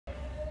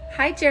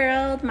Hi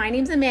Gerald, my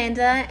name's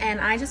Amanda and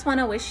I just want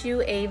to wish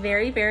you a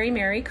very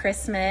Merry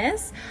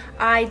Christmas.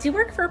 I do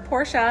work for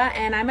Porsche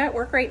and I'm at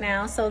work right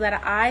now, so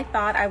that I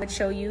thought I would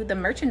show you the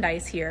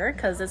merchandise here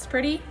because it's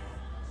pretty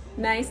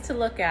nice to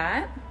look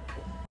at.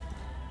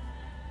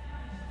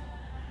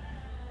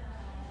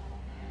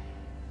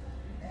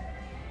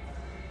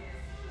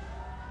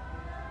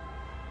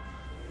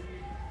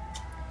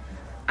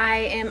 I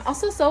am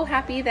also so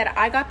happy that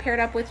I got paired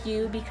up with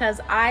you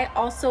because I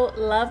also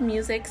love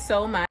music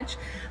so much.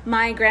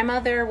 My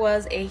grandmother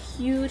was a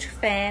huge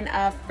fan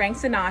of Frank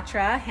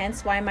Sinatra,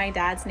 hence why my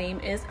dad's name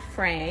is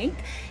Frank.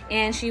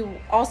 And she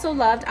also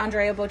loved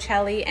Andrea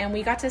Bocelli, and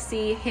we got to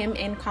see him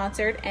in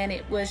concert and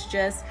it was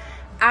just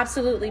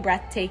absolutely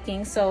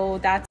breathtaking. So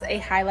that's a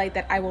highlight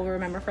that I will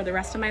remember for the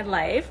rest of my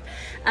life.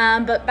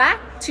 But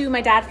back to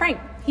my dad, Frank.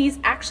 He's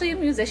actually a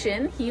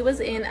musician. He was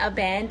in a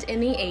band in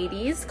the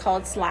 80s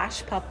called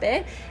Slash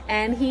Puppet,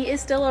 and he is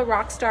still a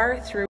rock star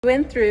through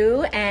and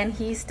through, and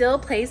he still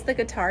plays the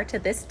guitar to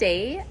this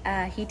day.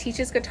 He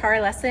teaches guitar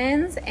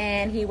lessons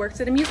and he works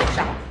at a music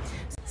shop.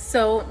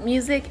 So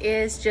music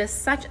is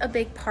just such a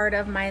big part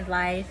of my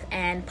life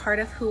and part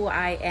of who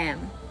I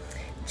am.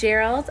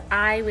 Gerald,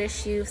 I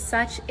wish you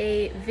such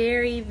a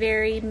very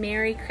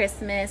Merry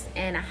Christmas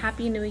and a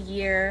Happy New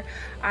Year.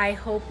 I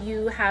hope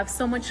you have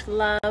so much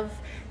love,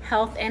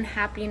 health, and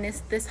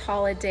happiness this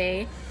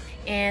holiday.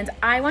 And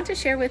I want to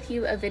share with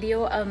you a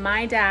video of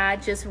my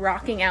dad just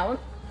rocking out.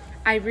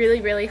 I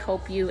really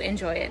hope you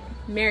enjoy it.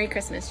 Merry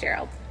Christmas,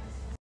 Gerald.